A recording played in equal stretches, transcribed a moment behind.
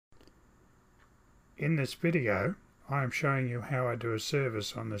In this video, I am showing you how I do a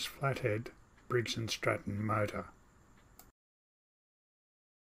service on this flathead Briggs and Stratton motor.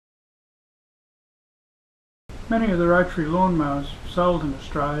 Many of the rotary lawnmowers sold in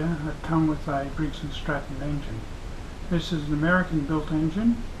Australia have come with a Briggs and Stratton engine. This is an American built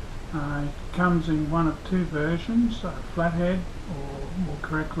engine. It comes in one of two versions, a flathead, or more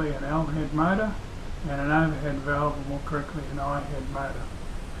correctly an L-head motor, and an overhead valve, or more correctly an I-head motor.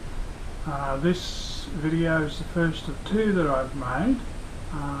 This video is the first of two that I've made,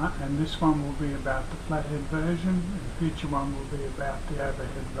 and this one will be about the flathead version, and the future one will be about the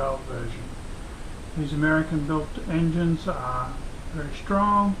overhead valve version. These American built engines are very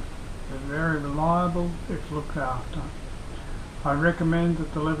strong, they're very reliable if looked after. I recommend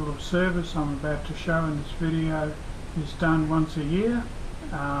that the level of service I'm about to show in this video is done once a year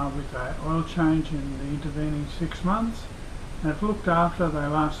with an oil change in the intervening 6 months, and if looked after they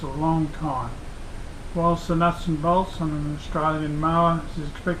last a long time. Whilst the nuts and bolts on an Australian mower is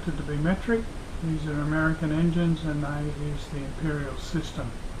expected to be metric, these are American engines and they use the imperial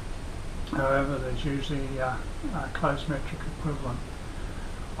system. However, there's usually a close metric equivalent.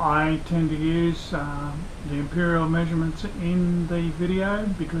 I tend to use the imperial measurements in the video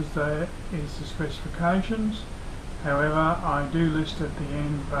because there is the specifications. However, I do list at the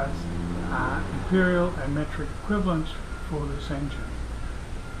end both imperial and metric equivalents for this engine.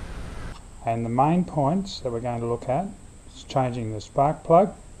 And the main points that we're going to look at is changing the spark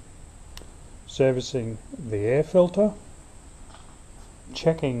plug, servicing the air filter,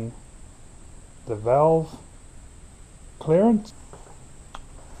 checking the valve clearance.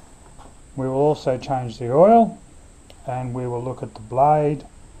 We will also change the oil, and we will look at the blade,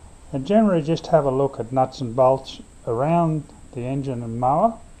 and generally just have a look at nuts and bolts around the engine and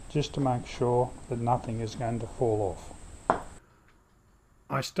mower just to make sure that nothing is going to fall off.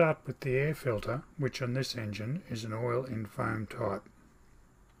 I start with the air filter, which on this engine is an oil in foam type.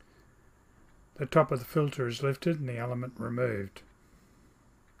 The top of the filter is lifted and the element removed.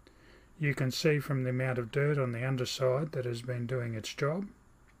 You can see from the amount of dirt on the underside that has been doing its job.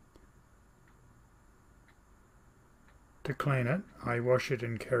 To clean it, I wash it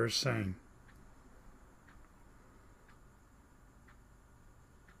in kerosene.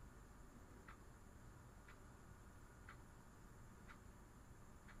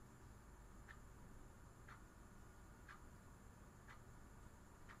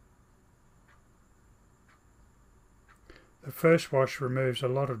 The first wash removes a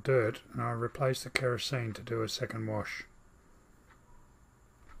lot of dirt, and I replace the kerosene to do a second wash.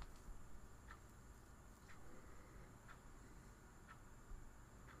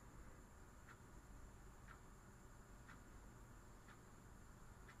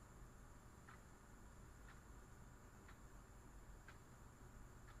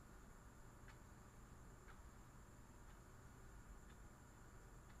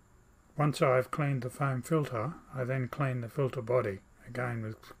 Once I have cleaned the foam filter, I then clean the filter body, again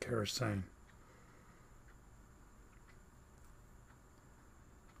with kerosene.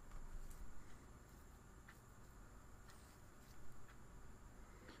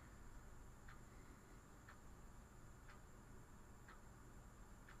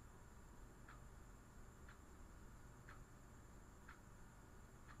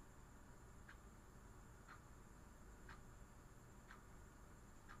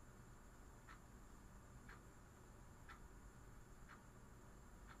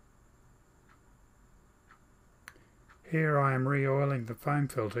 Here I am re-oiling the foam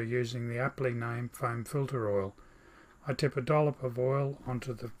filter using the aptly named foam filter oil. I tip a dollop of oil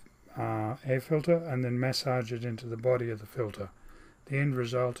onto the air filter and then massage it into the body of the filter. The end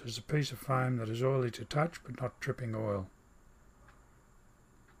result is a piece of foam that is oily to touch but not dripping oil.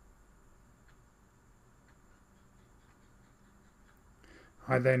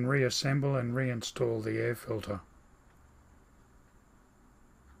 I then reassemble and reinstall the air filter.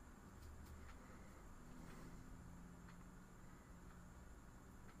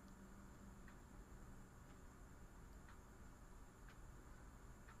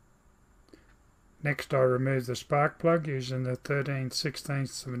 Next I remove the spark plug using the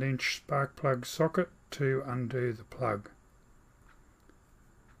 13/16 of an inch spark plug socket to undo the plug.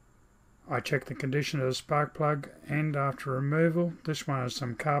 I check the condition of the spark plug, and after removal, this one has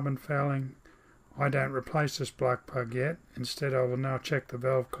some carbon fouling. I don't replace the spark plug yet. Instead I will now check the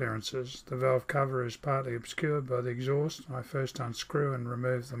valve clearances. The valve cover is partly obscured by the exhaust. I first unscrew and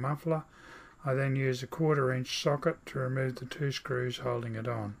remove the muffler. I then use a 1/4 inch socket to remove the 2 screws holding it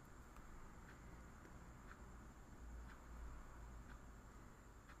on.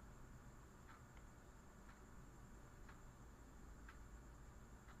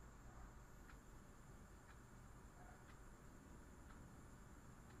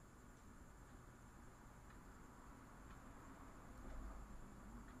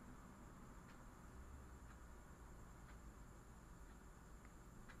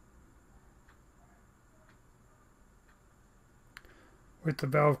 With the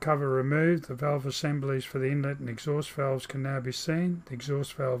valve cover removed, the valve assemblies for the inlet and exhaust valves can now be seen. The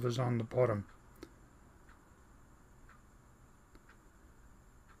exhaust valve is on the bottom.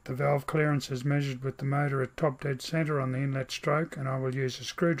 The valve clearance is measured with the motor at top dead centre on the inlet stroke, and I will use a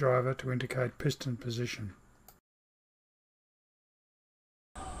screwdriver to indicate piston position.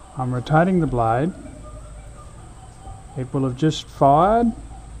 I'm rotating the blade. It will have just fired,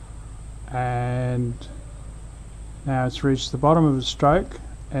 and now it's reached the bottom of the stroke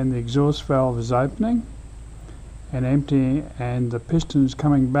and the exhaust valve is opening and emptying, and the piston is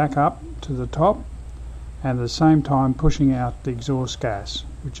coming back up to the top and at the same time pushing out the exhaust gas,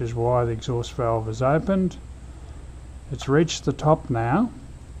 which is why the exhaust valve is opened. It's reached the top now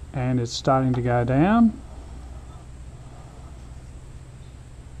and it's starting to go down,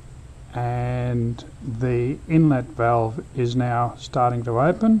 and the inlet valve is now starting to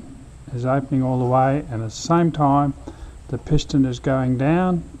open, is opening all the way, and at the same time the piston is going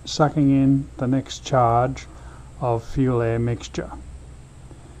down, sucking in the next charge of fuel air mixture.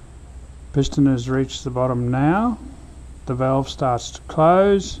 Piston has reached the bottom now, the valve starts to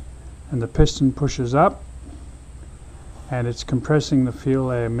close and the piston pushes up and it's compressing the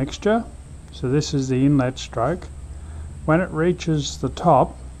fuel air mixture. So this is the inlet stroke. When it reaches the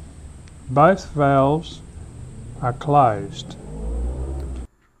top, both valves are closed.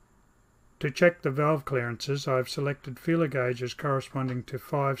 To check the valve clearances, I have selected feeler gauges corresponding to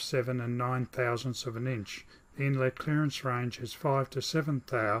 5, 7 and 9 thousandths of an inch. The inlet clearance range is 5 to 7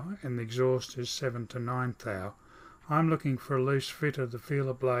 thou and the exhaust is 7 to 9 thou. I'm looking for a loose fit of the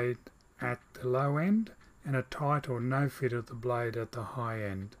feeler blade at the low end and a tight or no fit of the blade at the high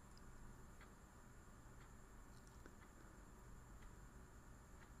end.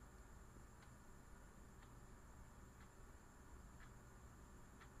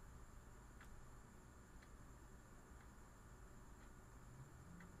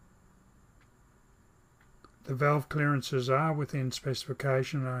 The valve clearances are within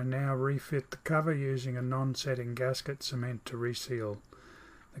specification, and I now refit the cover using a non-setting gasket cement to reseal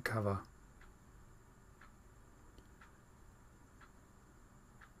the cover.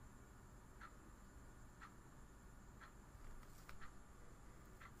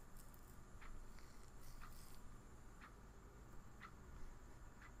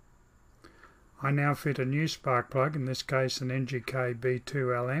 I now fit a new spark plug, in this case an NGK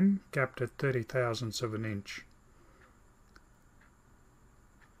B2LM, gapped at 30 thousandths of an inch.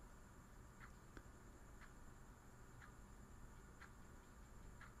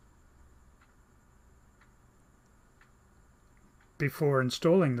 Before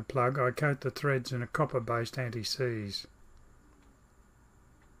installing the plug, I coat the threads in a copper-based anti-seize.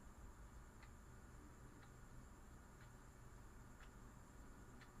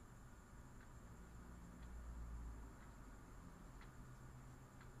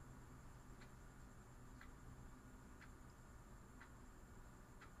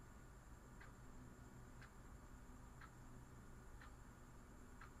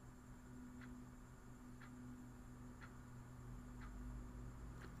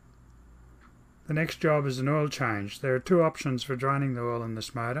 The next job is an oil change. There are two options for draining the oil in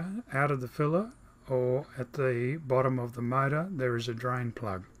this motor: out of the filler, or at the bottom of the motor there is a drain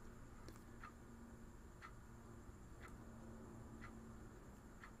plug.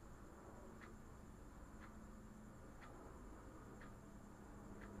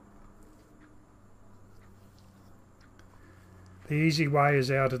 The easy way is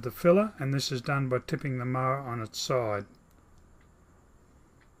out of the filler, and this is done by tipping the mower on its side.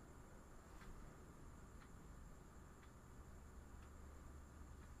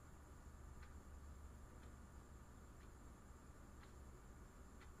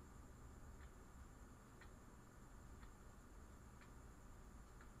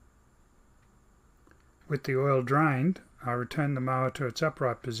 With the oil drained, I return the mower to its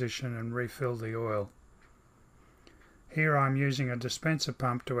upright position and refill the oil. Here I am using a dispenser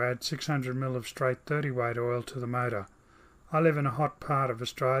pump to add 600 ml of straight 30 weight oil to the motor. I live in a hot part of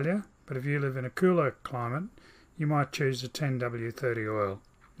Australia, but if you live in a cooler climate, you might choose a 10W30 oil.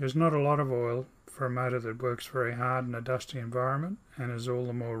 There's not a lot of oil for a motor that works very hard in a dusty environment, and is all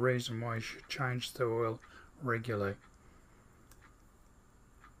the more reason why you should change the oil regularly.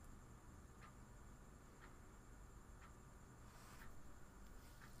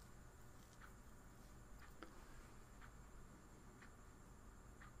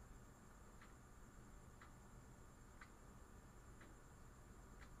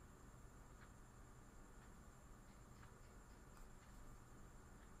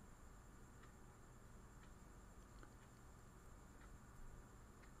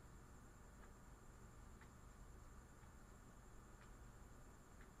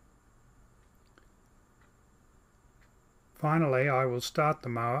 Finally, I will start the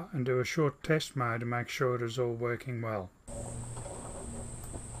mower and do a short test mow to make sure it is all working well.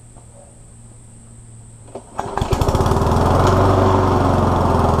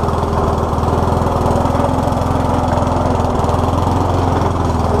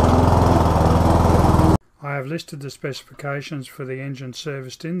 I have listed the specifications for the engine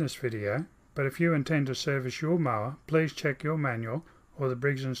serviced in this video, but if you intend to service your mower, please check your manual or the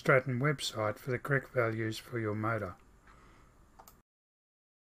Briggs and Stratton website for the correct values for your motor.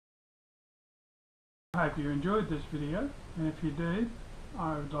 I hope you enjoyed this video, and if you did,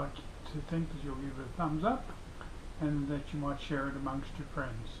 I would like to think that you'll give it a thumbs up and that you might share it amongst your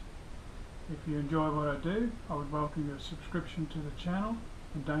friends. If you enjoy what I do, I would welcome your subscription to the channel,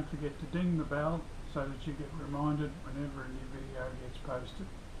 and don't forget to ding the bell so that you get reminded whenever a new video gets posted.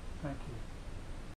 Thank you.